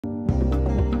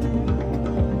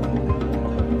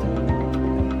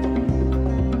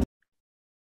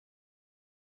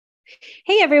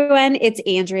Hey everyone, it's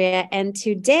Andrea, and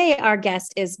today our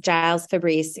guest is Giles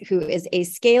Fabrice, who is a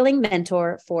scaling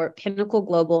mentor for Pinnacle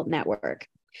Global Network.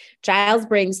 Giles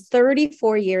brings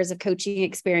 34 years of coaching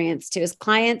experience to his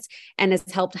clients and has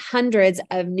helped hundreds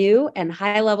of new and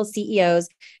high-level CEOs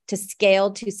to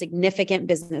scale to significant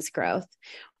business growth.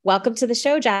 Welcome to the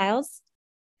show, Giles.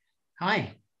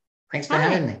 Hi, thanks for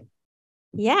having me.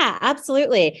 Yeah,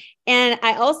 absolutely. And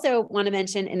I also want to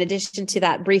mention, in addition to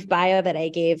that brief bio that I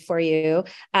gave for you,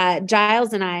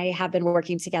 Giles and I have been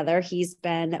working together. He's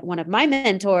been one of my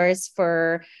mentors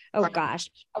for, 5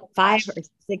 or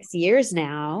 6 years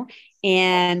now.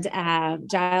 And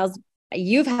Giles,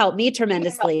 you've helped me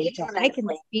tremendously. So I can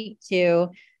speak to,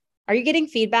 are you getting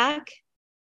feedback?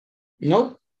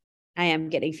 Nope. I am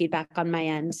getting feedback on my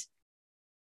end.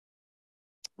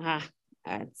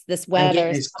 It's this I'm weather.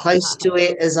 getting as close to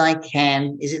it as I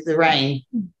can. Is it the rain?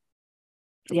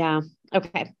 Yeah.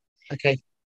 Okay. Okay.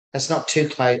 That's not too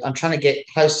close. I'm trying to get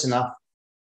close enough.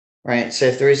 Right. So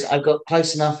if there is, I've got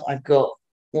close enough. I've got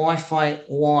Wi-Fi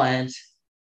wired.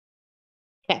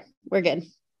 Okay. We're good.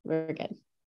 We're good.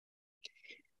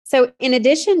 So in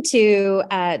addition to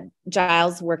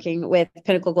Giles working with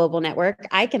Pinnacle Global Network,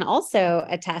 I can also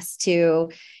attest to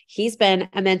he's been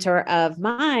a mentor of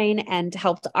mine and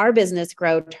helped our business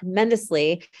grow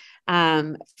tremendously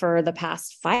for the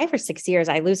past 5 or 6 years.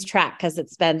 I lose track because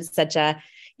it's been such a,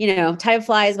 time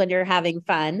flies when you're having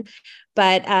fun.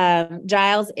 But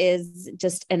Giles is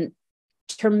just an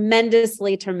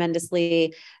tremendously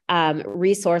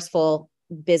resourceful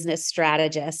business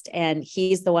strategist. And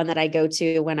he's the one that I go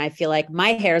to when I feel like my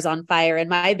hair's on fire in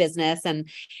my business. And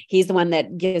he's the one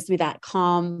that gives me that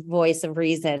calm voice of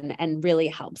reason and really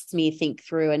helps me think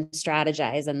through and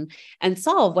strategize and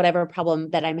solve whatever problem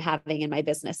that I'm having in my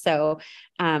business. So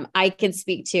I can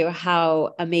speak to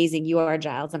how amazing you are,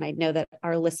 Giles. And I know that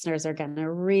our listeners are going to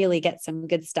really get some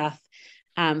good stuff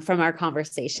from our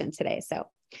conversation today. So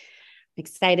I'm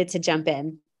excited to jump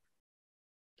in.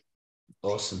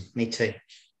 Awesome. Me too.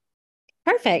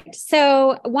 Perfect.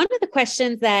 So one of the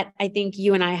questions that I think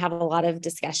you and I have a lot of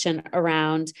discussion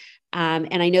around,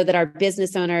 and I know that our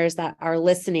business owners that are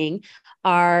listening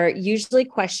are usually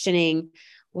questioning,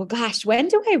 well, gosh, when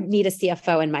do I need a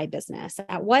CFO in my business?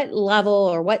 At what level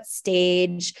or what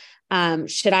stage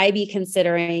should I be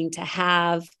considering to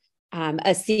have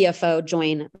a CFO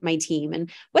join my team? And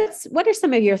what are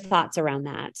some of your thoughts around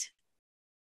that?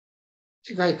 It's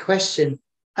a great question.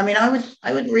 I mean,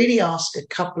 I would really ask a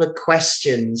couple of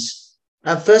questions.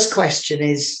 First question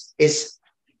is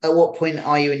at what point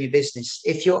are you in your business?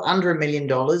 If you're under $1 million,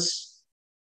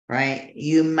 right,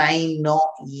 you may not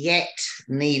yet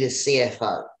need a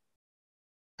CFO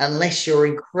unless you're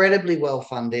incredibly well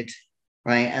funded,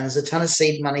 right? And there's a ton of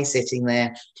seed money sitting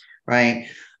there, right?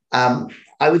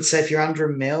 I would say if you're under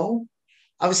 $1 million,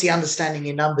 obviously understanding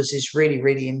your numbers is really,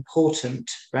 really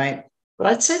important, right? But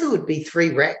I'd say there would be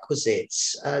 3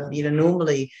 requisites.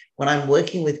 Normally when I'm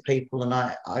working with people and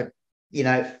I'll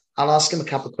ask them a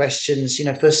couple of questions.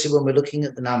 Firstly, when we're looking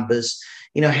at the numbers,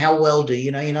 how well do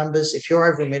you know your numbers? If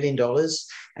you're over $1 million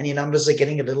and your numbers are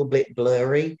getting a little bit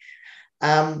blurry,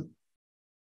 I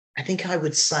think I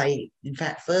would say, in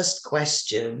fact, first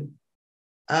question,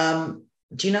 do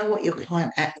you know what your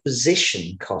client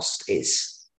acquisition cost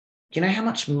is? Do you know how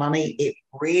much money it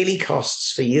really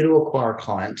costs for you to acquire a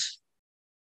client?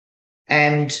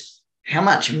 And how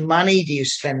much money do you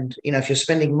spend? If you're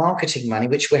spending marketing money,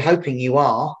 which we're hoping you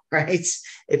are, right?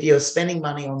 If you're spending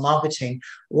money on marketing,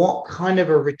 what kind of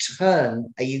a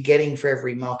return are you getting for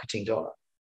every marketing dollar?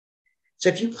 So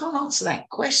if you can't answer that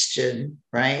question,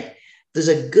 right, there's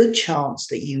a good chance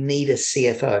that you need a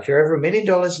CFO. If you're over $1 million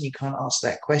and you can't answer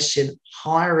that question,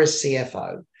 hire a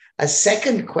CFO. A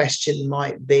second question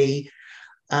might be,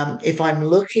 if I'm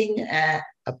looking at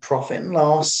a profit and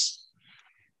loss,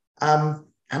 and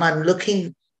I'm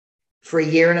looking for a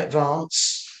year in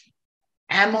advance,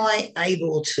 am I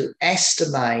able to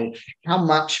estimate how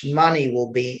much money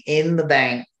will be in the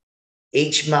bank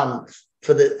each month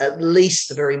for at least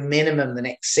the very minimum the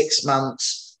next 6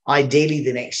 months, ideally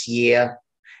the next year?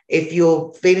 If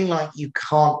you're feeling like you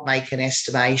can't make an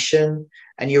estimation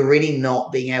and you're really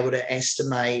not being able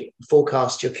to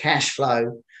forecast your cash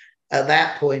flow, at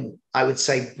that point, I would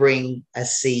say bring a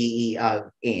CEO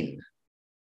in.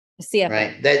 CFO.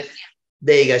 Right.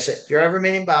 There you go. So if you're over $1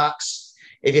 million,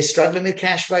 if you're struggling with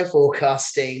cash flow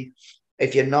forecasting,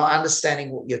 if you're not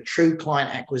understanding what your true client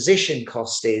acquisition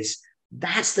cost is,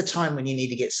 that's the time when you need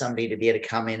to get somebody to be able to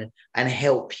come in and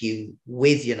help you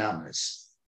with your numbers.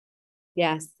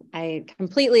 Yes, I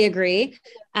completely agree.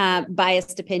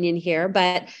 Biased opinion here,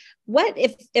 but what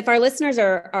if our listeners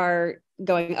are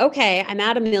going, okay, I'm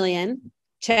at $1 million,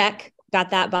 check, got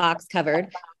that box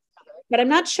covered. But I'm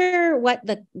not sure what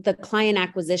the client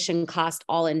acquisition cost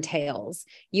all entails.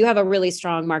 You have a really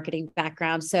strong marketing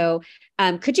background. So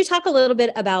could you talk a little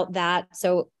bit about that?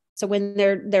 So when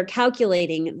they're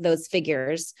calculating those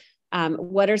figures,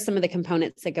 what are some of the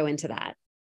components that go into that?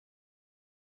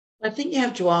 I think you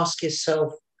have to ask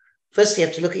yourself, first you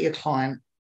have to look at your client,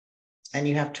 and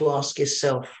you have to ask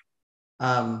yourself,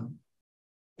 from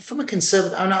a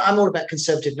conservative, I'm all about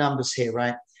conservative numbers here,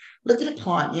 right? Look at a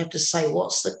client, you have to say,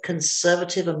 what's the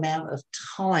conservative amount of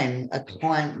time a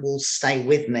client will stay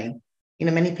with me? You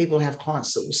know, many people have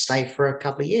clients that will stay for a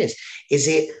couple of years. Is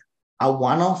it a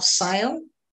one-off sale,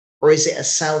 or is it a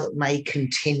sale that may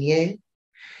continue?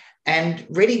 And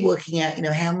really working out, you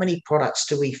know, how many products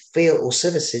do we feel, or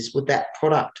services would that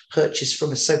product purchase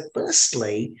from us? So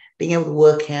firstly, being able to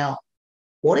work out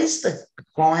what is the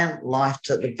client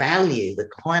lifetime, the value, the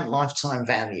client lifetime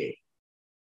value.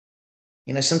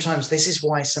 You know, sometimes this is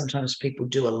why sometimes people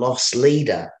do a loss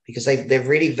leader, because they're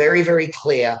really very, very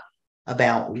clear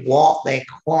about what their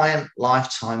client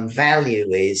lifetime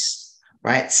value is,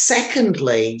 right?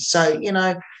 Secondly, so, you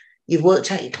know, you've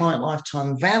worked out your client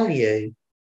lifetime value.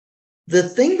 The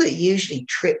thing that usually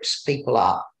trips people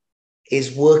up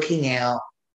is working out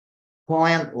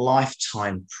client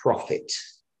lifetime profit,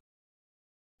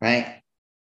 right?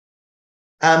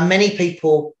 Many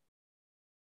people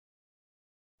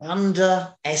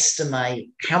underestimate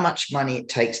how much money it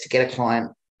takes to get a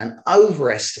client and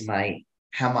overestimate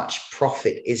how much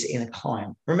profit is in a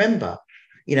client. Remember,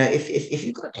 you know, if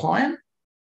you've got a client,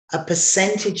 a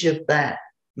percentage of that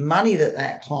money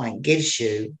that client gives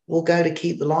you will go to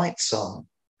keep the lights on.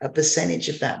 A percentage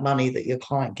of that money that your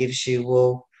client gives you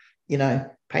will, you know,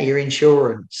 pay your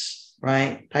insurance,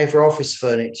 right? Pay for office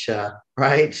furniture,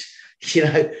 right? You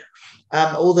know,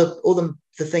 all the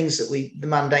things that the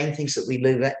mundane things that we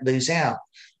lose out.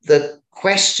 The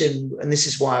question, and this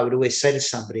is why I would always say to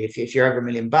somebody, if you're over $1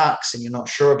 million and you're not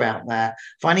sure about that,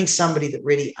 finding somebody that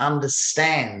really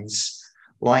understands,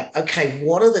 like, okay,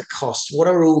 what are the costs? What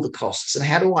are all the costs? And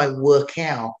how do I work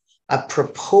out a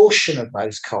proportion of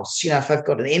those costs? You know, if I've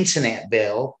got an internet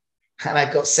bill and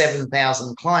I've got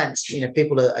 7,000 clients, you know,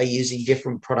 people are using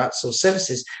different products or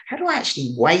services. How do I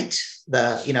actually weight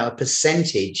a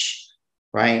percentage,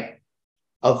 right,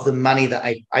 of the money that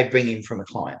I bring in from a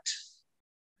client?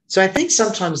 So I think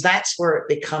sometimes that's where it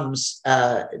becomes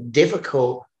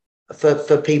difficult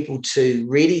for people to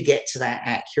really get to that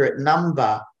accurate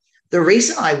number. The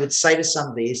reason I would say to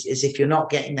somebody is if you're not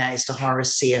getting that, is to hire a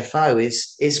CFO.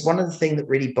 Is one of the things that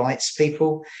really bites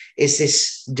people is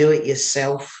this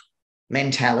do-it-yourself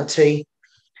mentality.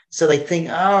 So they think,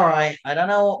 all right, I don't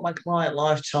know what my client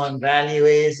lifetime value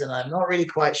is, and I'm not really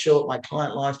quite sure what my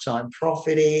client lifetime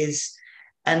profit is.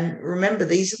 And remember,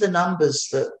 these are the numbers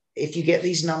that if you get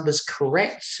these numbers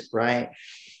correct, right,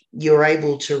 you're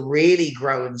able to really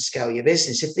grow and scale your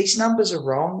business. If these numbers are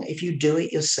wrong, if you do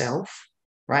it yourself,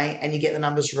 right, and you get the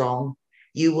numbers wrong,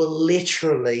 you will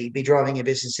literally be driving your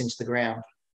business into the ground.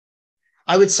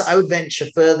 I would venture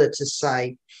further to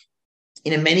say,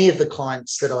 you know, many of the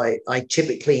clients that I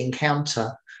typically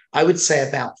encounter, I would say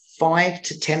about 5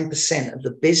 to 10% of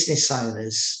the business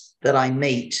owners that I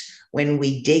meet, when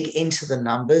we dig into the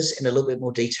numbers in a little bit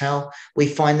more detail, we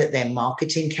find that their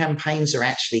marketing campaigns are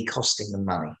actually costing them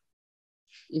money.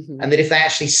 Mm-hmm. And that if they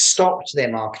actually stopped their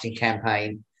marketing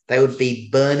campaign, they would be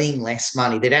burning less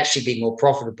money. They'd actually be more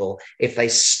profitable if they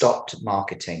stopped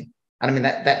marketing. And I mean,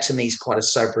 that to me is quite a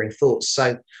sobering thought.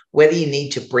 So whether you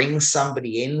need to bring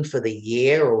somebody in for the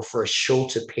year or for a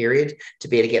shorter period to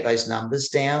be able to get those numbers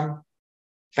down,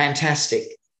 fantastic.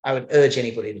 I would urge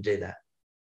anybody to do that.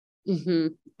 Mm-hmm.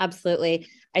 Absolutely.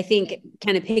 I think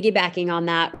kind of piggybacking on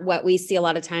that, what we see a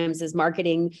lot of times is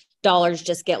marketing dollars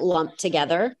just get lumped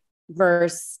together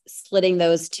versus splitting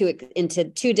those into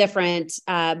two different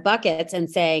buckets and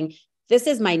saying, this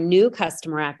is my new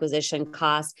customer acquisition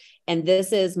cost, and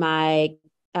this is my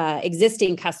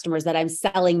existing customers that I'm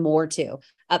selling more to,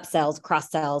 upsells,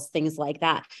 cross sells, things like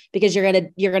that, because you're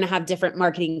going to have different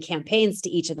marketing campaigns to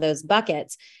each of those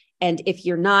buckets. And if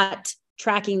you're not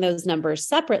tracking those numbers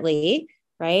separately,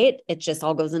 right, it just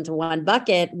all goes into one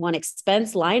bucket, one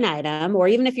expense line item. Or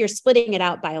even if you're splitting it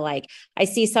out by, like, I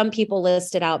see some people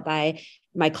listed out by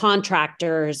my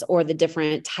contractors or the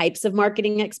different types of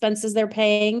marketing expenses they're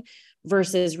paying,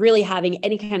 versus really having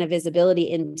any kind of visibility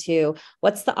into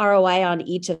what's the ROI on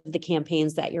each of the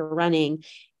campaigns that you're running.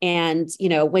 And, you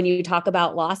know, when you talk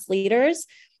about loss leaders,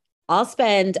 I'll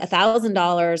spend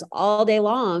 $1,000 all day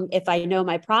long if I know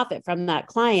my profit from that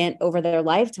client over their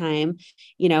lifetime,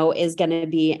 is going to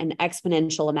be an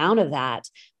exponential amount of that.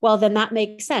 Well, then that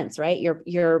makes sense, right?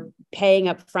 You're paying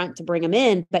up front to bring them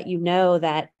in, but you know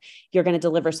that you're going to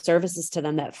deliver services to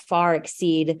them that far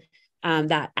exceed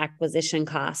that acquisition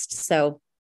cost. So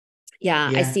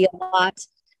yeah, I see a lot.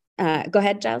 Go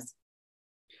ahead, Giles.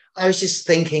 I was just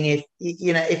thinking,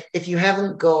 if you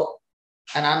haven't got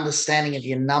an understanding of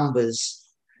your numbers,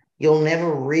 you'll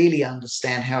never really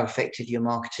understand how effective your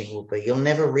marketing will be. You'll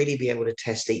never really be able to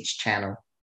test each channel.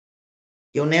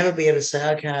 You'll never be able to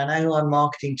say, okay, I know who I'm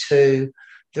marketing to.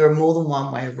 There are more than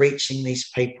one way of reaching these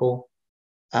people.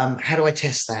 How do I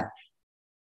test that?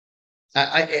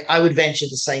 I would venture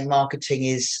to say marketing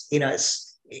is,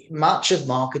 it's much of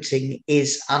marketing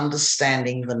is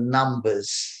understanding the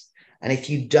numbers. And if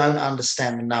you don't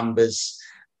understand the numbers,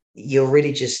 you're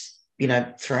really just,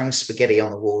 throwing spaghetti on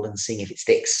the wall and seeing if it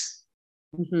sticks.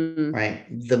 Mm-hmm. Right.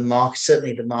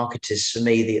 Certainly the marketers, for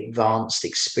me, the advanced,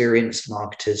 experienced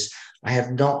marketers, I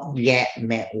have not yet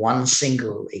met one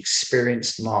single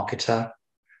experienced marketer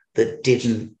that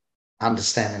didn't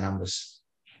understand the numbers.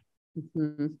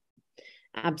 Mm-hmm.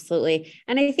 Absolutely.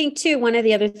 And I think too, one of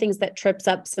the other things that trips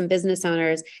up some business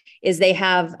owners is they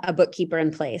have a bookkeeper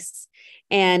in place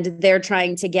and they're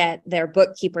trying to get their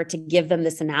bookkeeper to give them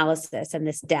this analysis and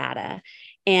this data.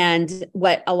 And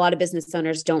what a lot of business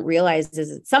owners don't realize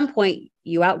is at some point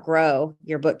you outgrow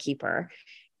your bookkeeper.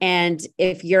 And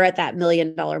if you're at that $1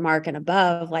 million mark and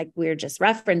above, like we we're just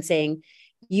referencing,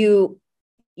 you've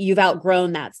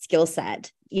outgrown that skill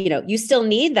set. You still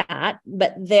need that,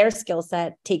 but their skill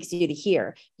set takes you to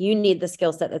here. You need the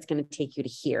skill set that's going to take you to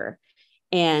here.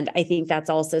 And I think that's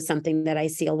also something that I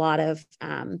see a lot of,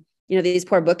 these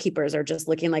poor bookkeepers are just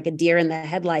looking like a deer in the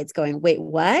headlights going, wait,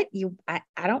 what? I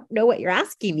don't know what you're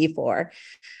asking me for.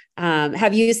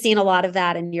 Have you seen a lot of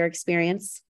that in your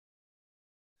experience?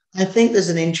 I think there's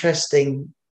an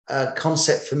interesting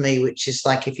concept for me, which is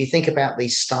like, if you think about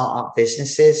these startup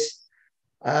businesses,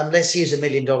 let's use $1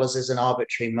 million as an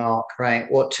arbitrary mark,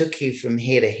 right? What took you from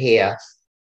here to here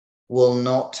will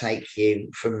not take you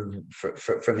from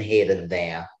here to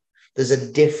there. There's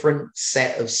a different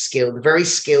set of skills, the very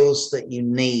skills that you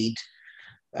need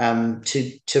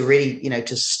to really,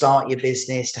 to start your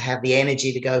business, to have the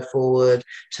energy to go forward,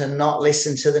 to not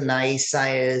listen to the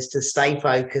naysayers, to stay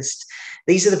focused.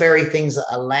 These are the very things that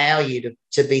allow you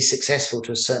to be successful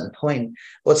to a certain point.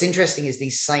 What's interesting is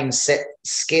these same set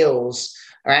skills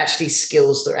are actually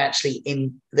skills that are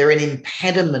they're an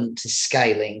impediment to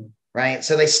scaling, right?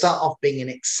 So they start off being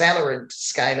an accelerant to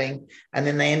scaling, and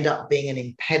then they end up being an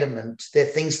impediment. They're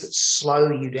things that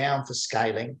slow you down for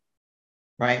scaling,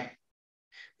 right?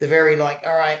 They're very like,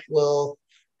 all right, well,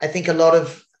 I think a lot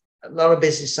of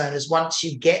business owners, once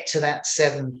you get to that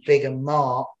 7-figure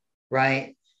mark,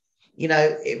 right,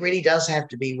 it really does have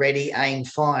to be ready, aim,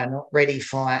 fire, not ready,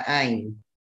 fire, aim.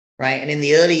 Right. And in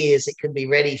the early years, it can be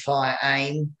ready, fire,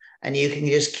 aim, and you can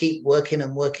just keep working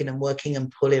and working and working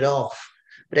and pull it off.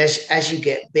 But as you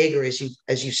get bigger, as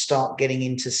you start getting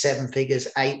into 7 figures,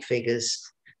 8 figures,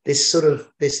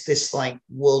 this like,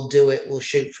 we'll do it, we'll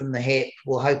shoot from the hip,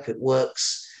 we'll hope it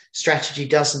works. Strategy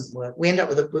doesn't work. We end up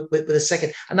with a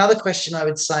second. Another question I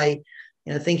would say,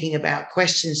 thinking about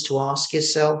questions to ask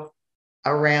yourself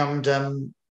around,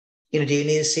 do you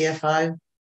need a CFO?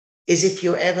 Is if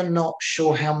you're ever not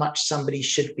sure how much somebody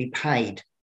should be paid.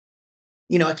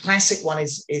 A classic one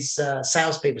is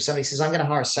salespeople. Somebody says, I'm going to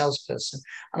hire a salesperson.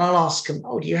 And I'll ask them,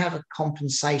 do you have a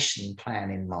compensation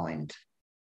plan in mind?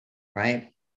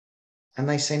 Right? And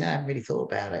they say, no, I haven't really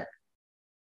thought about it.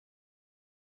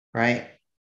 Right?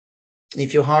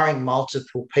 If you're hiring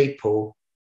multiple people,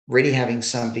 really having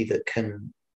somebody that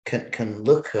can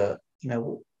look at,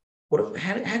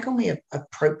 how can we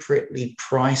appropriately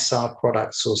price our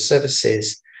products or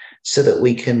services so that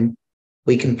we can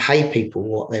pay people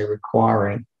what they're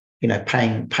requiring,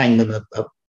 paying them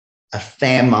a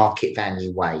fair market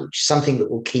value wage, something that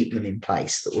will keep them in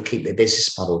place, that will keep their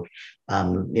business model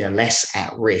less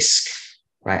at risk,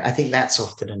 right? I think that's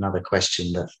often another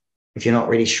question that if you're not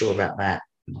really sure about that,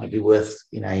 it might be worth,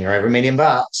 you're over $1 million,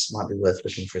 might be worth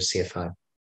looking for a CFO.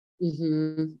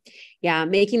 Mm-hmm. Yeah.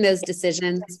 Making those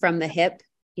decisions from the hip,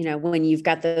 when you've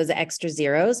got those extra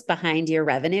zeros behind your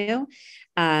revenue,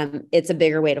 it's a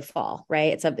bigger way to fall,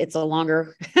 right? It's a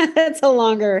longer,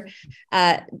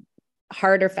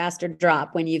 harder, faster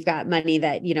drop when you've got money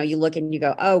that, you look and you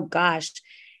go, oh gosh,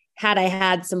 had I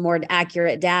had some more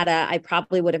accurate data, I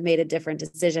probably would have made a different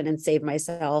decision and saved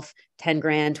myself 10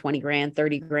 grand, 20 grand,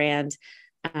 30 grand.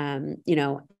 And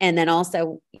then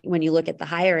also when you look at the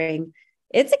hiring,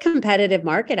 it's a competitive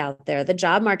market out there. The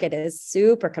job market is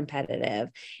super competitive.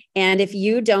 And if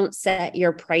you don't set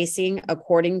your pricing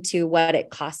according to what it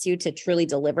costs you to truly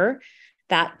deliver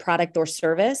that product or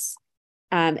service,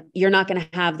 you're not going to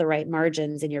have the right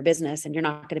margins in your business, and you're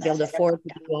not going to be able to afford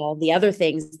to do all the other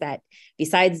things that,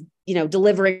 besides,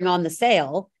 delivering on the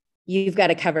sale, you've got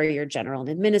to cover your general and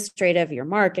administrative, your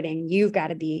marketing, you've got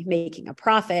to be making a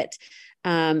profit,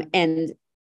 and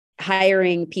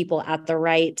hiring people at the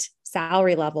right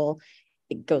salary level,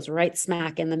 it goes right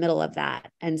smack in the middle of that.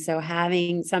 And so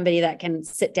having somebody that can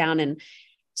sit down and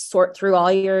sort through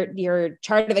all your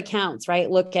chart of accounts,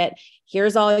 right? Look at,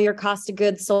 here's all your cost of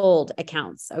goods sold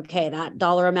accounts. Okay, that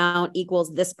dollar amount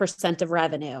equals this % of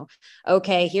revenue.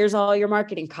 Okay, here's all your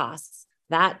marketing costs.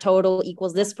 That total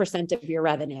equals this % of your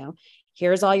revenue.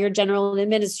 Here's all your general and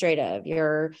administrative,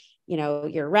 your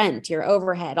rent, your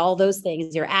overhead, all those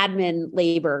things, your admin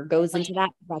labor goes into that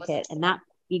bucket, and that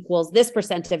equals this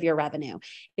 % of your revenue.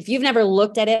 If you've never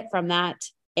looked at it from that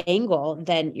angle,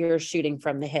 then you're shooting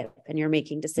from the hip and you're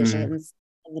making decisions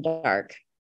in the dark.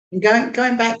 And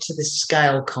going back to this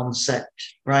scale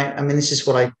concept, right? I mean, this is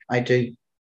what I do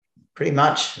pretty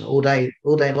much all day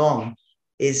long.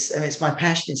 It's my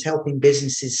passion is helping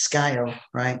businesses scale,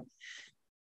 right?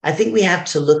 I think we have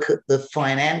to look at the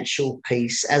financial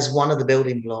piece as one of the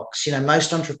building blocks.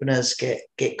 Most entrepreneurs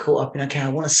get caught up in, okay, I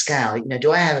want to scale.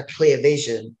 Do I have a clear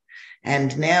vision?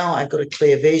 And now I've got a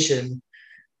clear vision.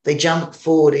 They jump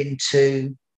forward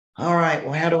into, all right,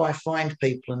 well, how do I find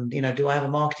people? And, do I have a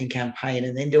marketing campaign?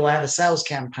 And then do I have a sales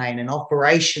campaign? And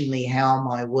operationally, how am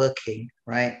I working,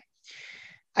 right?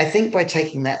 I think by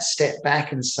taking that step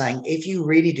back and saying, if you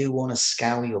really do want to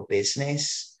scale your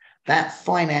business, that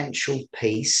financial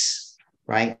piece,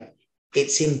 right,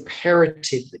 it's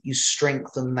imperative that you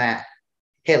strengthen that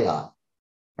pillar,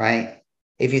 right?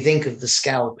 If you think of the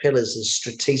scale pillars as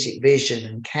strategic vision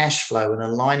and cash flow and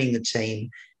aligning the team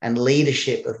and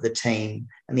leadership of the team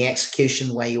and the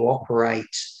execution where you operate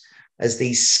as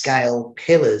these scale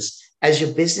pillars, as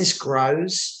your business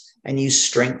grows and you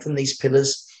strengthen these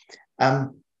pillars,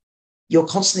 you're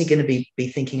constantly going to be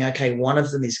thinking, okay, one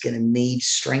of them is going to need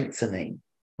strengthening,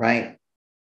 right?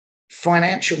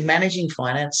 Managing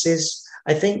finances,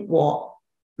 I think what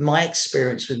my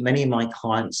experience with many of my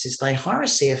clients is they hire a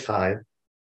CFO,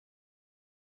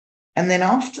 and then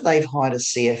after they've hired a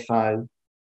CFO,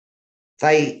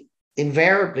 they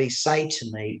invariably say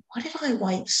to me, why did I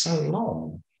wait so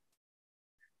long?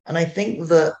 And I think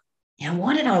that,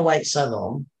 why did I wait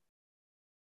so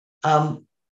long?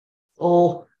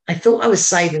 Or I thought I was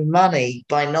saving money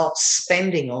by not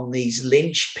spending on these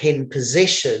linchpin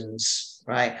positions,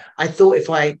 right? I thought if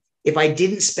I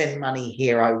didn't spend money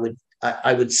here,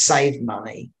 I would save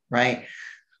money, right?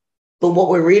 But what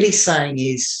we're really saying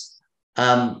is,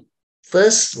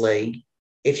 firstly,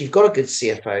 if you've got a good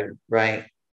CFO, right,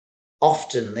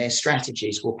 often their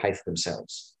strategies will pay for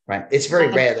themselves, right? It's very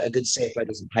rare that a good CFO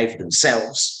doesn't pay for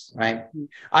themselves, right?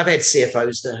 I've had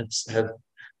CFOs that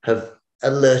have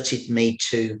alerted me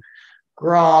to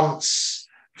grants,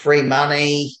 free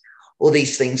money, all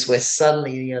these things where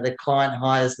suddenly, the client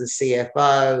hires the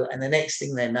CFO, and the next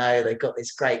thing they know, they've got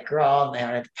this great grant, they don't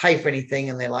have to pay for anything,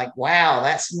 and they're like, wow,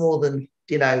 that's more than,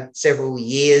 several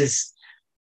years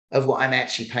of what I'm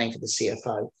actually paying for the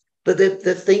CFO. But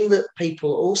the thing that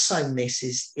people also miss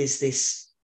is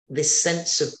this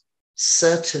sense of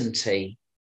certainty.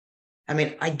 I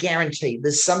mean, I guarantee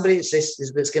there's somebody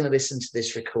that's going to listen to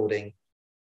this recording,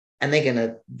 and they're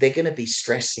going to be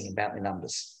stressing about the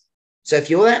numbers. So if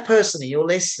you're that person and you're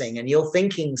listening and you're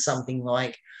thinking something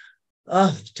like,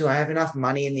 oh, do I have enough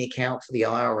money in the account for the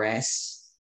IRS?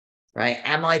 Right?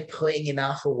 Am I putting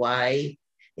enough away?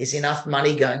 Is enough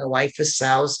money going away for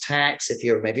sales tax? If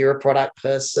maybe you're a product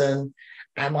person,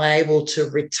 am I able to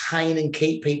retain and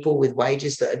keep people with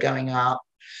wages that are going up?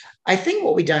 I think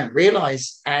what we don't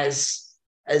realize as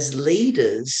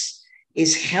leaders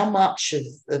is how much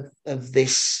of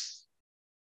this,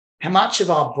 how much of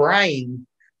our brain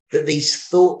that these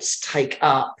thoughts take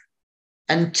up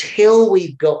until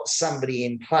we've got somebody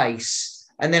in place.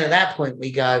 And then at that point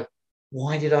we go,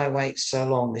 why did I wait so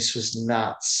long? This was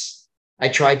nuts. I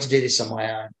tried to do this on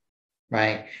my own,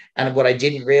 right? And what I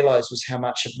didn't realize was how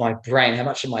much of my brain, how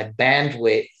much of my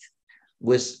bandwidth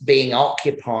was being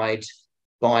occupied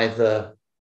by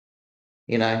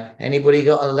anybody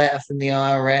got a letter from the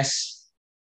IRS?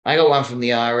 I got one from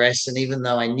the IRS, and even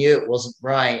though I knew it wasn't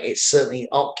right, it certainly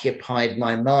occupied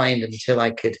my mind until I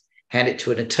could hand it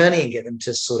to an attorney and get them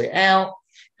to sort it out.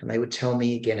 And they would tell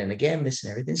me again and again,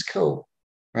 listen, everything's cool,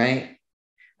 right?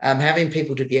 Having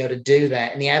people to be able to do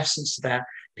that in the absence of that,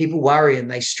 people worry and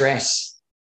they stress.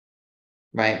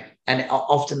 right? And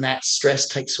often that stress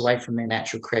takes away from their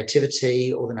natural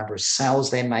creativity or the number of sales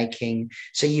they're making.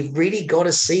 So you've really got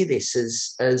to see this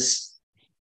as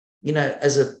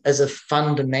as a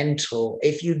fundamental.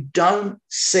 If you don't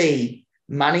see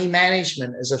money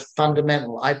management as a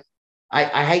fundamental,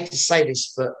 I hate to say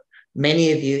this, but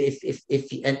many of you, if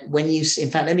and when you,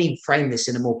 in fact, let me frame this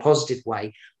in a more positive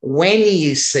way. When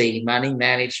you see money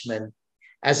management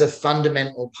as a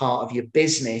fundamental part of your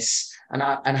business,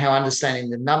 and how understanding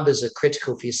the numbers are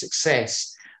critical for your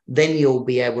success, then you'll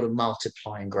be able to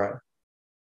multiply and grow.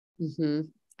 Mm-hmm.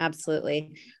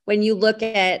 Absolutely. When you look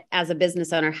at, as a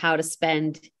business owner, how to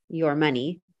spend your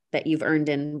money that you've earned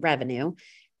in revenue,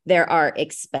 there are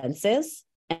expenses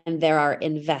and there are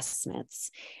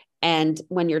investments. And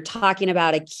when you're talking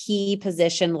about a key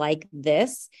position like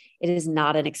this, it is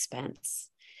not an expense.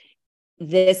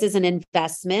 This is an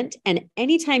investment. And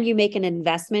anytime you make an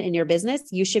investment in your business,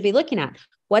 you should be looking at,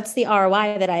 what's the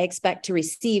ROI that I expect to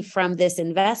receive from this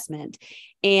investment?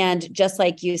 And just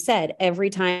like you said,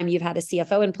 every time you've had a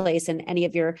CFO in place in any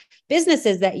of your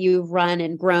businesses that you've run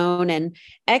and grown and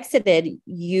exited,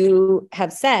 you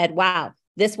have said, wow,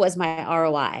 this was my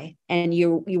ROI. And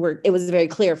it was very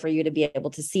clear for you to be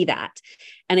able to see that.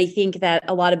 And I think that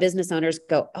a lot of business owners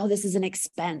go, oh, this is an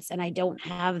expense and I don't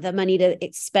have the money to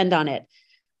spend on it.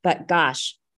 But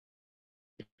gosh,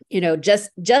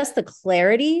 just the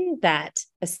clarity that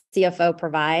a CFO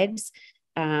provides,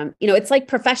 it's like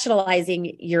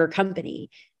professionalizing your company.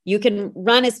 You can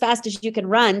run as fast as you can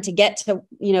run to get to,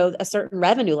 a certain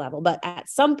revenue level. But at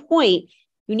some point,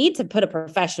 you need to put a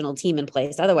professional team in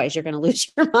place. Otherwise, you're going to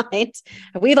lose your mind.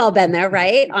 We've all been there,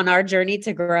 right? On our journey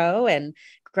to grow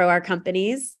our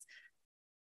companies.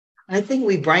 I think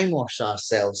we brainwash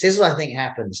ourselves. Here's what I think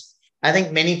happens. I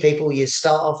think many people, you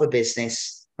start off a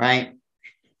business, right?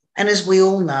 And as we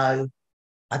all know,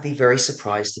 I'd be very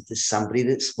surprised if there's somebody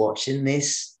that's watching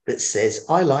this that says,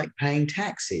 I like paying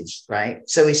taxes, right?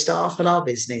 So we start off in our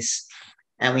business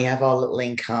and we have our little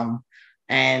income.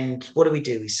 And what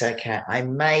do? We say, okay, I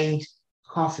made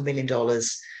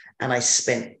 $500,000 and I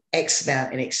spent X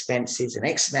amount in expenses and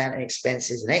X amount in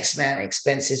expenses and X amount in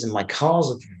expenses. And my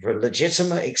car's a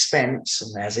legitimate expense,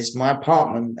 and as is my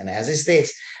apartment, and as is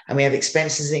this. And we have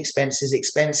expenses and expenses,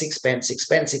 expense.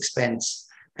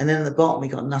 And then at the bottom, we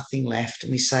got nothing left.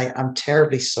 And we say, I'm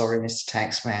terribly sorry, Mr.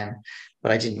 Taxman,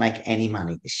 but I didn't make any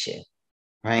money this year,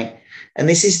 right? And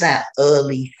this is that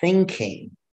early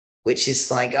thinking, which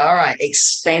is like, all right,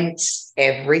 expense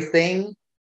everything,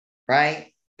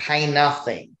 right? Pay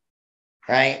nothing,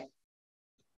 right?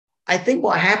 I think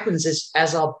what happens is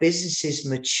as our businesses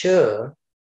mature,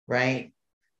 right,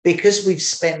 because we've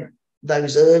spent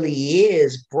those early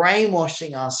years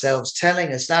brainwashing ourselves,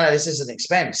 telling us, no, this is an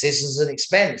expense. This is an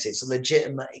expense. It's a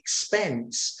legitimate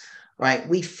expense, right?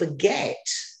 We forget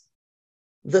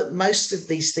that most of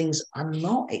these things are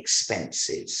not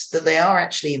expenses, that they are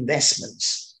actually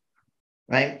investments,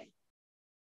 right?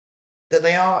 That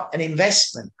they are an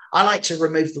investment. I like to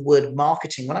remove the word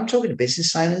marketing. When I'm talking to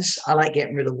business owners, I like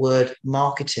getting rid of the word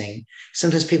marketing.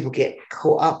 Sometimes people get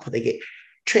caught up, or they get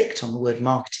tricked on the word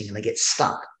marketing and they get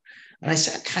stuck. And I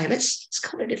say, okay, let's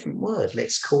call it a different word.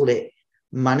 Let's call it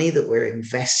money that we're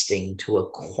investing to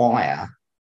acquire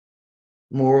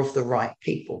more of the right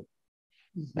people.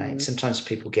 Mm-hmm. Right? Sometimes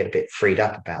people get a bit freed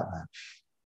up about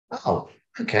that. Oh,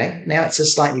 okay. Now it's a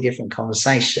slightly different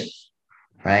conversation,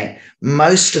 right?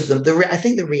 Most of them, I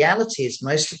think the reality is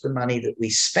most of the money that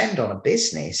we spend on a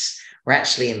business, we're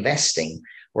actually investing.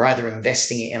 We're either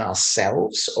investing it in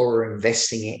ourselves or we're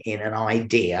investing it in an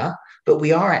idea, but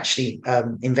we are actually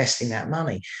investing that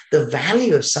money. The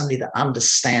value of somebody that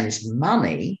understands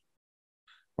money,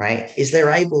 right, is they're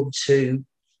able to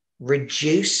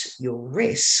reduce your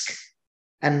risk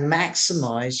and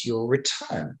maximize your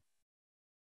return.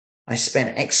 I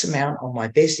spent X amount on my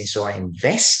business, or I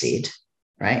invested,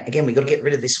 right? Again, we've got to get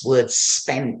rid of this word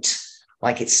spent.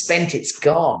 Like it's spent, it's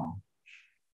gone,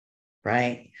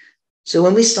 right? So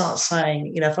when we start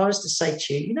saying, if I was to say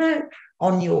to you,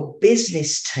 on your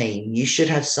business team, you should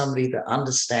have somebody that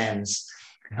understands,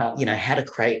 how to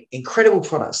create incredible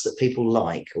products that people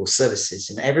like, or services.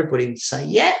 And everybody would say,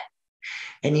 yeah.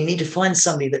 And you need to find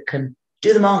somebody that can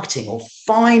do the marketing or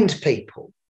find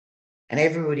people. And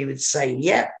everybody would say,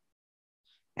 yeah.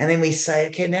 And then we say,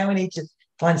 okay, now we need to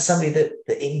find somebody that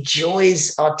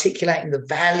enjoys articulating the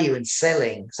value and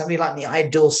selling. Somebody like me, I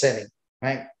adore selling,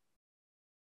 right?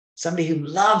 Somebody who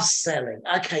loves selling.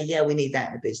 Okay, yeah, we need that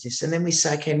in the business. And then we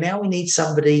say, okay, now we need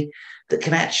somebody that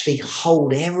can actually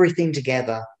hold everything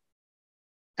together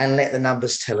and let the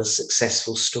numbers tell a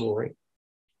successful story.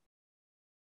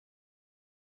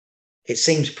 It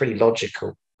seems pretty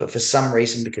logical, But for some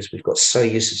reason, because we've got so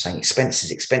used to saying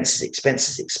expenses, expenses,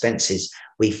 expenses, expenses,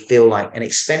 we feel like an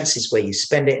expense is where you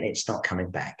spend it and it's not coming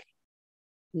back,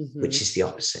 which is the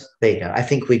opposite. There you go. I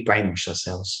think we brainwash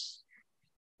ourselves.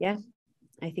 Yeah,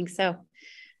 I think so.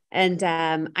 And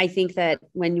I think that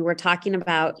when you were talking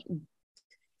about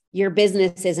your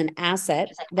business is an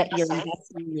asset that you're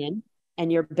investing in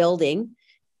and you're building,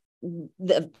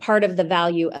 the part of the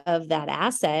value of that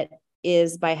asset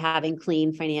is by having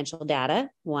clean financial data.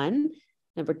 One.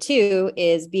 Number two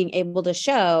is being able to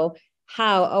show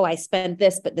how, oh, I spent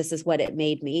this, but this is what it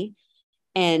made me.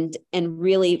 And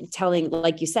really telling,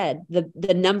 like you said,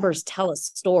 the numbers tell a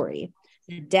story,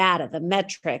 the data, the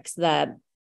metrics, the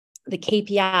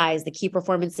KPIs, the key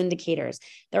performance indicators,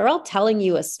 they're all telling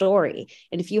you a story.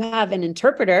 And if you have an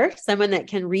interpreter, someone that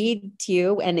can read to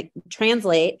you and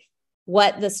translate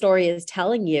what the story is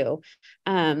telling you,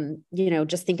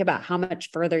 just think about how much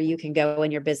further you can go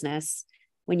in your business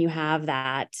when you have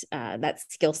that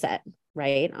skill set,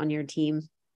 right, on your team.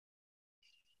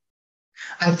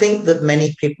 I think that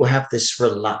many people have this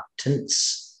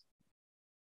reluctance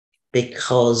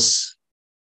because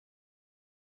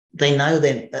they know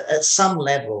that at some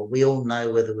level, we all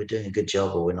know whether we're doing a good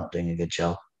job or we're not doing a good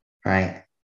job, right?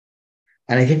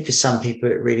 And I think for some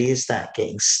people, it really is that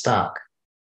getting stuck.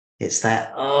 It's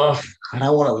that, oh, I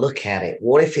don't want to look at it.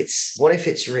 What if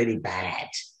it's really bad?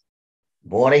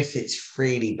 What if it's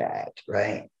really bad,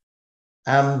 right?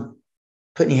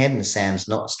 Putting your head in the sand is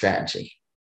not a strategy,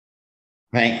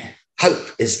 right?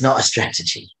 Hope is not a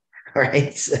strategy,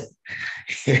 right? So,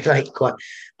 you're like quite,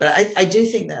 but I do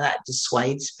think that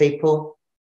dissuades people.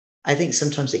 I think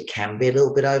sometimes it can be a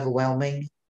little bit overwhelming,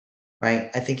 right?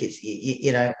 I think it's,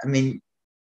 I mean,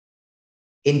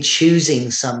 in choosing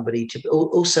somebody to,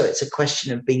 also it's a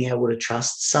question of being able to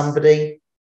trust somebody.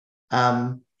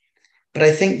 But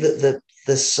I think that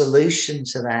the solution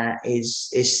to that is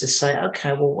to say,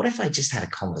 okay, well, what if I just had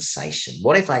a conversation?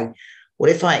 What if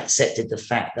I accepted the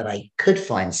fact that I could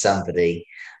find somebody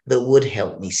that would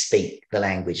help me speak the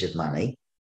language of money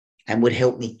and would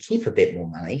help me keep a bit more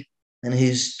money, and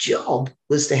whose job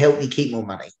was to help me keep more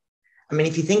money? I mean,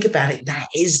 if you think about it, that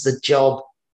is the job,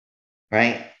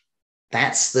 right?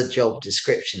 That's the job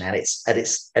description at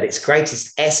its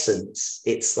greatest essence.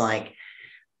 It's like,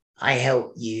 I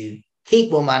help you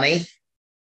keep more money,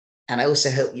 and I also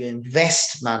help you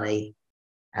invest money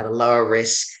at a lower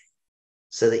risk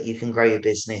so that you can grow your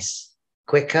business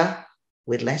quicker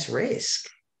with less risk.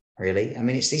 Really, I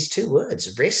mean, it's these two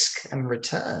words, risk and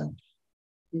return.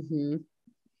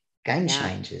 Game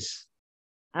changers.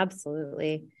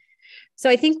 Absolutely. So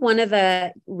I think one of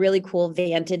the really cool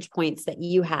vantage points that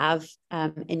you have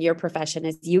in your profession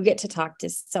is you get to talk to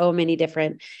so many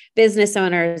different business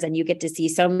owners, and you get to see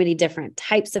so many different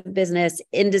types of business,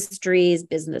 industries,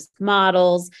 business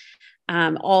models,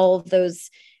 all of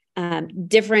those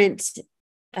different,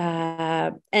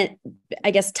 and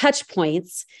I guess, touch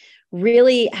points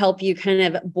really help you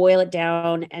kind of boil it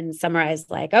down and summarize,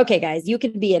 like, okay, guys, you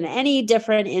could be in any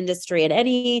different industry, in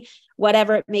any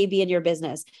whatever it may be in your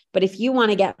business. But if you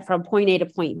want to get from point A to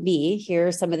point B, here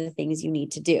are some of the things you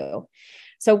need to do.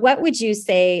 So what would you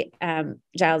say,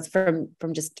 Giles, from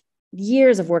just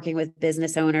years of working with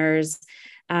business owners,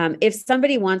 if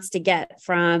somebody wants to get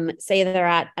from, say they're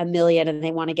at 1 million and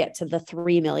they want to get to the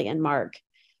 3 million mark,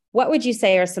 what would you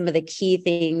say are some of the key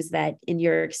things that in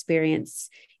your experience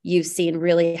you've seen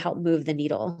really help move the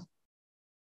needle?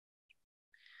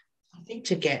 I think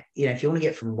to get, if you want to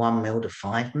get from 1 mil to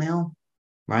 5 mil,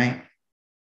 right?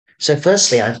 So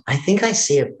firstly, I think I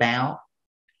see about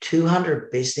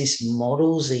 200 business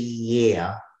models a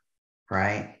year,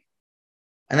 right?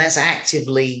 And that's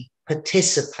actively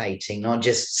participating, not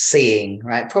just seeing,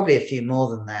 right? Probably a few more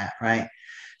than that, right?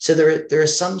 So there are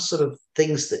some sort of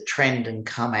things that trend and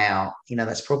come out.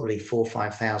 That's probably 4,000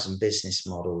 or 5,000 business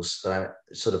models that I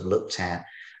sort of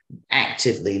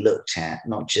actively looked at,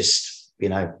 not just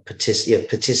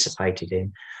participated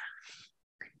in.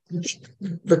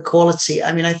 The quality.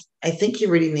 I mean, I think you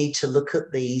really need to look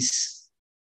at these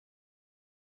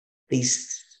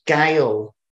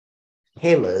scale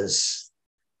pillars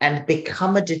and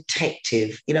become a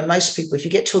detective. Most people, if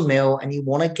you get to 1 mil and you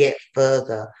want to get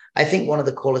further, I think one of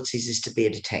the qualities is to be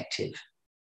a detective,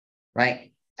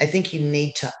 right? I think you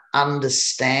need to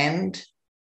understand.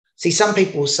 See, some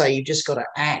people will say you've just got to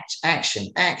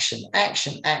action.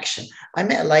 I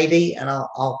met a lady, and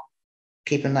I'll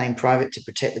keep her name private to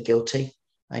protect the guilty.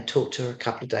 I talked to her a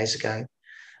couple of days ago,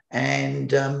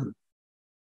 and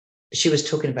she was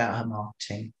talking about her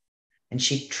marketing. And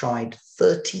she tried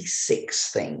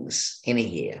 36 things in a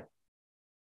year.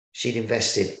 She'd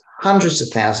invested hundreds of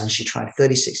thousands. She tried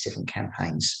 36 different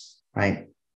campaigns, right?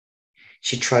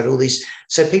 She tried all these.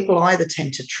 So people either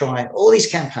tend to try all these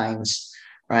campaigns,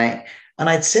 right? And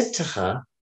I'd said to her,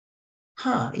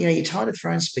 you're tired of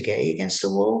throwing spaghetti against the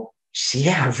wall? She said,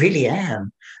 yeah, I really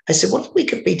am. I said, what if we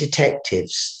could be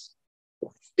detectives?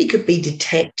 We could be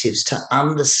detectives to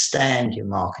understand your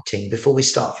marketing before we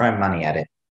start throwing money at it.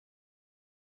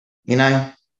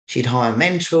 She'd hire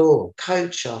mentor or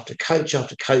coach after coach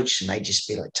after coach, and they'd just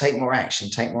be like, take more action,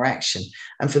 take more action.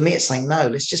 And for me, it's like, no,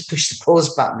 let's just push the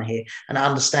pause button here and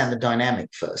understand the dynamic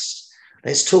first.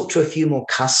 Let's talk to a few more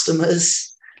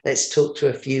customers. Let's talk to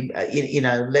a few,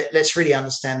 let's really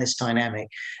understand this dynamic.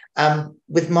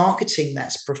 With marketing,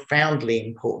 that's profoundly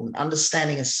important.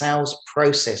 Understanding a sales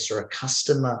process or a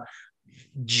customer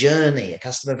journey, a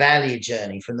customer value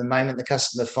journey from the moment the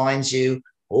customer finds you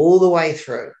all the way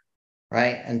through,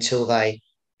 right, until they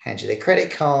hand you their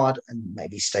credit card and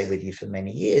maybe stay with you for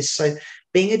many years. So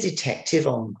being a detective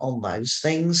on those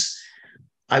things,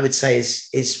 I would say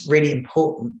is really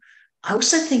important. I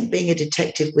also think being a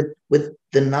detective with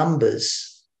the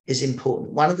numbers is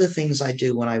important. One of the things I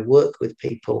do when I work with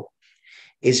people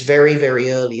is very,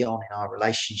 very early on in our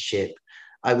relationship,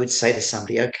 I would say to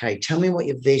somebody, okay, tell me what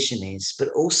your vision is, but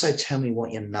also tell me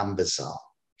what your numbers are.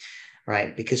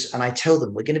 Right? And I tell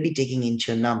them, we're going to be digging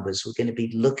into your numbers. We're going to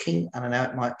be looking, and I know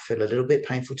it might feel a little bit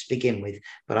painful to begin with,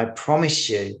 but I promise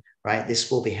you, right, this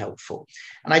will be helpful.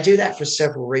 And I do that for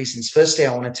several reasons. Firstly,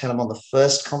 I want to tell them on the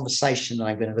first conversation that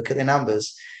I'm going to look at their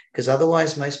numbers, because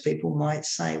otherwise most people might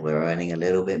say we're earning a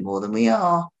little bit more than we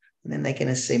are, and then they're going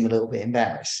to seem a little bit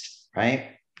embarrassed,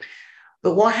 right?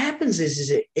 But what happens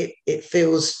is it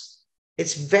feels,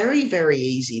 it's very, very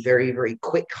easy, very, very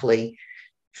quickly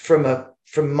from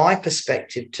my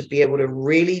perspective to be able to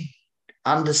really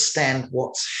understand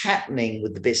what's happening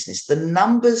with the business. The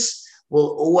numbers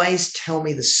will always tell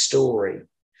me the story.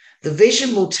 The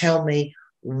vision will tell me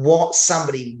what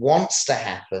somebody wants to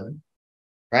happen,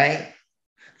 right?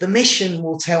 The mission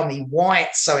will tell me why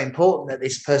it's so important that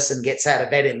this person gets out of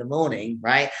bed in the morning,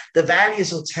 right? The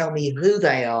values will tell me who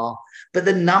they are, but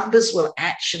the numbers will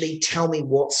actually tell me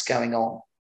what's going on,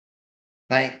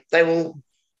 right? They will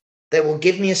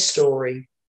give me a story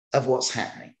of what's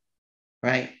happening,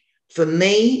 right? For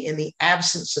me, in the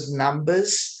absence of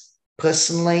numbers,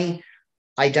 personally,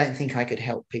 I don't think I could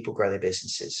help people grow their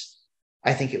businesses.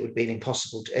 I think it would be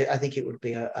I think it would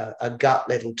be a gut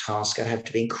level task. I'd have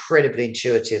to be incredibly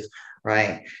intuitive,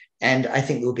 right? And I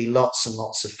think there'll be lots and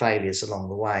lots of failures along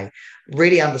the way.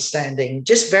 Really understanding,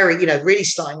 just very, really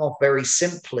starting off very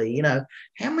simply,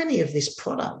 how many of this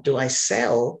product do I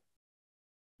sell?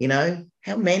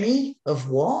 How many of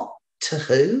what, to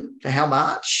who, for how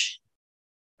much,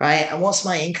 right? And what's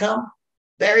my income?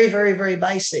 Very, very, very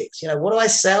basics. What do I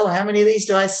sell? How many of these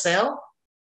do I sell,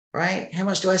 right? How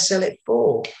much do I sell it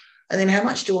for? And then how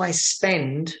much do I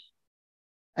spend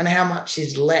and how much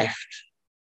is left?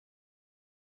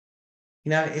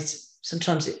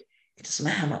 Sometimes it doesn't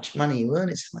matter how much money you earn,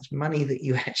 it's how much money that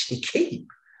you actually keep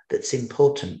that's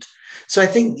important. So I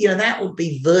think, that would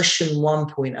be version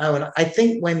 1.0. And I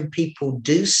think when people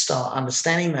do start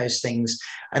understanding those things,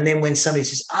 and then when somebody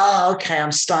says, okay,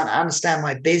 I'm starting to understand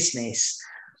my business,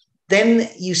 then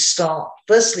you start,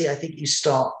 firstly, I think you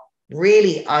start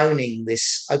really owning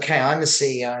this. Okay, I'm the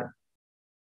CEO,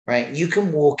 right? You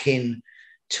can walk in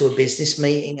to a business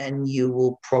meeting and you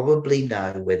will probably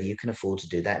know whether you can afford to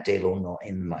do that deal or not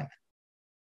in the moment.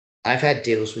 I've had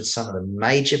deals with some of the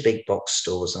major big box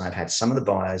stores, and I've had some of the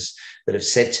buyers that have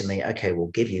said to me, okay, we'll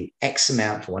give you X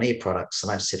amount for one of your products.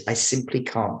 And I've said, I simply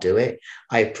can't do it.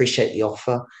 I appreciate the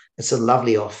offer. It's a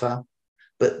lovely offer,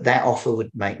 but that offer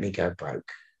would make me go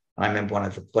broke. And I remember one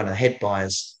of the head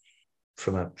buyers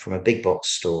from a big box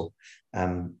store,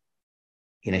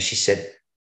 she said,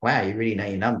 wow, you really know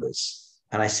your numbers.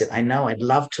 And I said, I know, I'd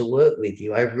love to work with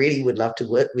you. I really would love to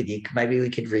work with you. Maybe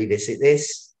we could revisit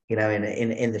this,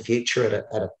 in the future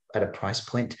at a price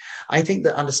point. I think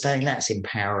that understanding that's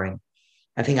empowering.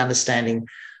 I think understanding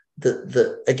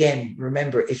that again,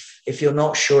 remember, if you're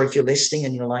not sure, if you're listening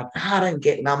and you're like, I don't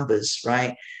get numbers,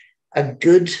 right? A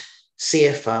good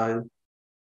CFO,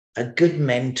 a good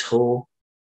mentor,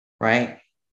 right,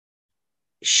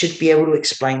 should be able to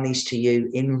explain these to you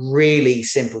in really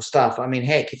simple stuff. I mean,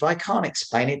 heck, if I can't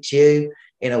explain it to you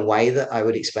in a way that I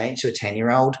would explain it to a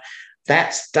 10-year-old,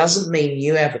 that doesn't mean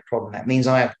you have a problem. That means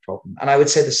I have a problem. And I would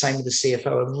say the same with the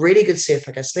CFO. A really good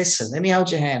CFO goes, listen, let me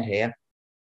hold your hand here,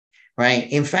 right?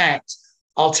 In fact,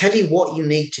 I'll tell you what you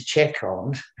need to check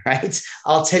on, right?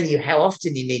 I'll tell you how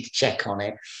often you need to check on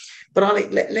it.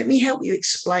 But let me help you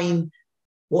explain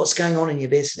what's going on in your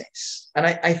business. And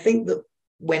I think that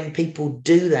when people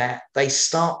do that, they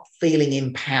start feeling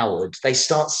empowered. They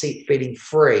start feeling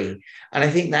free. And I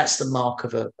think that's the mark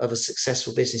of a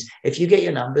successful business. If you get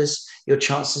your numbers, your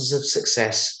chances of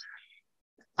success,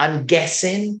 I'm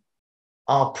guessing,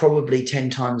 are probably 10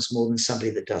 times more than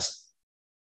somebody that doesn't.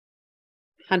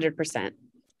 100%.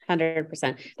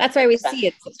 100%. That's why we see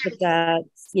it with a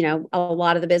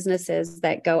lot of the businesses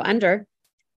that go under.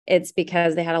 It's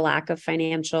because they had a lack of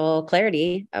financial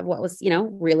clarity of what was,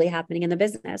 really happening in the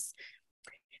business.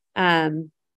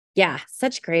 Yeah,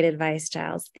 such great advice,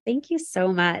 Giles. Thank you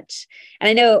so much. And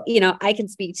I know, I can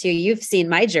speak to, you've seen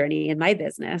my journey in my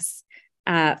business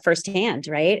firsthand,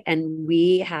 right? And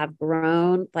we have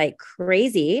grown like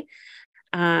crazy.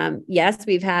 Yes,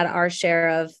 we've had our share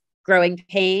of growing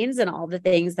pains and all the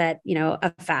things that,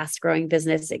 a fast growing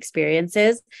business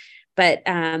experiences. But,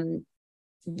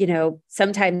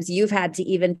 sometimes you've had to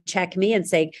even check me and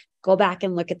say, go back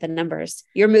and look at the numbers.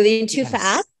 You're moving too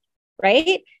fast,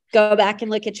 right? Go back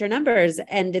and look at your numbers.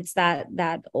 And it's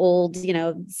that old,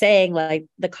 saying, like,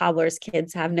 the cobbler's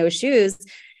kids have no shoes,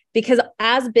 because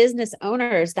as business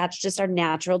owners, that's just our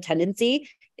natural tendency,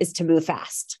 is to move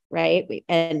fast. Right.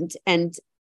 And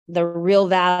the real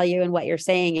value in what you're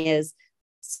saying is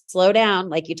slow down.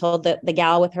 Like you told the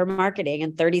gal with her marketing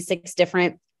and 36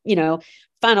 different,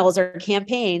 funnels or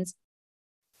campaigns,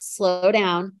 slow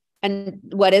down. And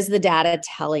what is the data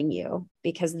telling you?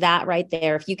 Because that right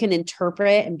there, if you can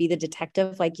interpret and be the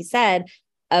detective, like you said,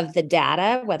 of the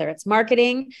data, whether it's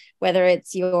marketing, whether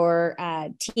it's your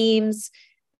team's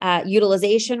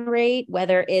utilization rate,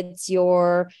 whether it's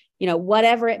your,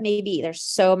 whatever it may be, there's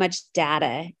so much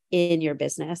data in your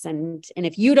business. And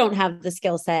if you don't have the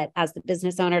skill set as the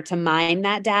business owner to mine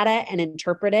that data and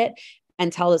interpret it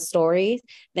and tell the story,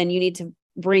 then you need to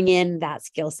bring in that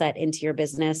skill set into your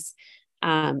business,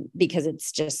 because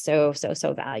it's just so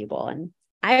valuable. And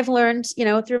I've learned,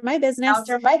 through my business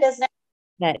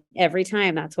that every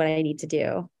time that's what I need to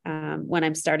do. When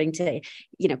I'm starting to,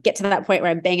 get to that point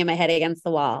where I'm banging my head against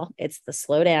the wall, it's the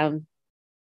slow down,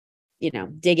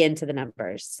 dig into the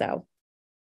numbers. So.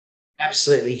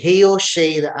 Absolutely. He or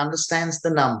she that understands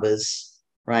the numbers,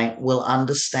 right, will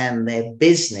understand their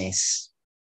business.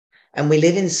 And we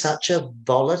live in such a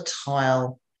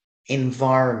volatile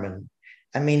environment.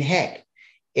 I mean, heck,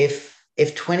 if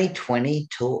 2020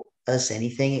 taught us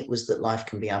anything, it was that life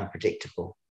can be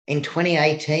unpredictable. In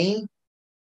 2018,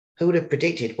 who would have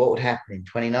predicted what would happen in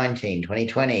 2019,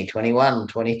 2020, 21,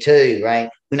 22, right?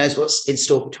 Who knows what's in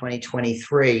store for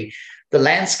 2023? The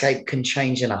landscape can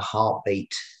change in a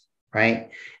heartbeat, right?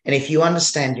 And if you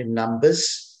understand your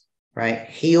numbers, right,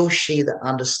 he or she that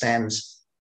understands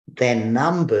their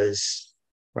numbers,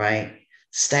 right,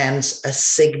 stands a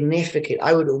significant,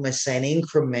 I would almost say an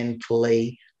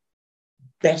incrementally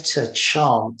better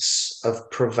chance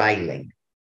of prevailing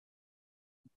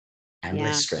and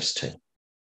less stress too.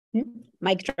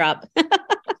 Mic drop.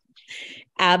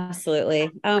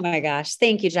 Absolutely. Oh my gosh.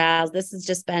 Thank you, Giles. This has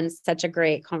just been such a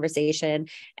great conversation.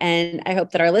 And I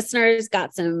hope that our listeners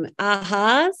got some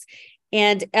ahas.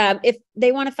 And if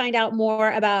they want to find out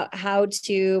more about how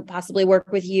to possibly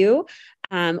work with you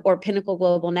or Pinnacle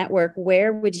Global Network,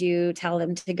 where would you tell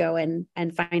them to go and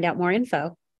find out more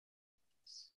info?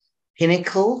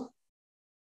 Pinnacle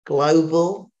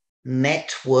Global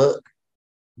Network.com.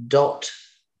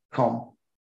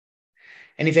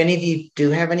 And if any of you do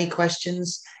have any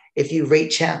questions, if you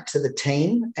reach out to the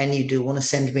team and you do want to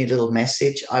send me a little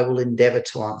message, I will endeavor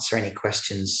to answer any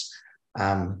questions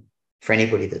for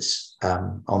anybody that's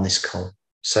on this call.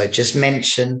 So just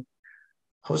mention,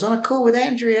 I was on a call with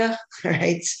Andrea,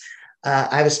 right?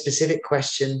 I have a specific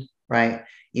question, right?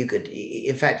 You could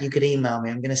email me.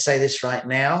 I'm going to say this right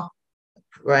now,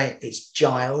 right? It's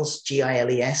Giles,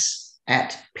 Giles,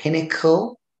 at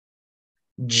Pinnacle,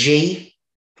 G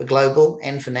for global,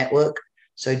 N for network.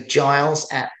 So Giles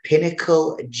at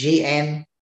pinnaclegn.com.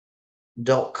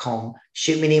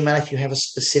 Shoot me an email if you have a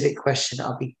specific question.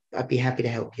 I'd be happy to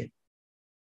help you.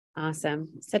 Awesome.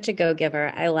 Such a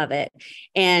go-giver. I love it.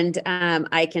 And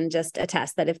I can just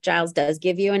attest that if Giles does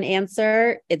give you an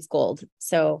answer, it's gold.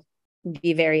 So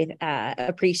be very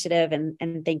appreciative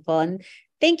and thankful. And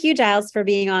thank you, Giles, for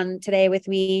being on today with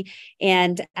me.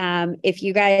 And if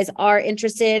you guys are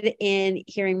interested in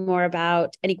hearing more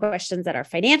about any questions that are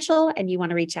financial and you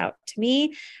want to reach out to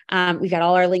me, we've got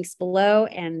all our links below.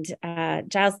 And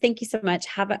Giles, thank you so much.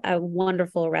 Have a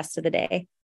wonderful rest of the day.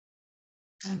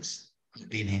 Thanks for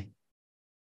being here.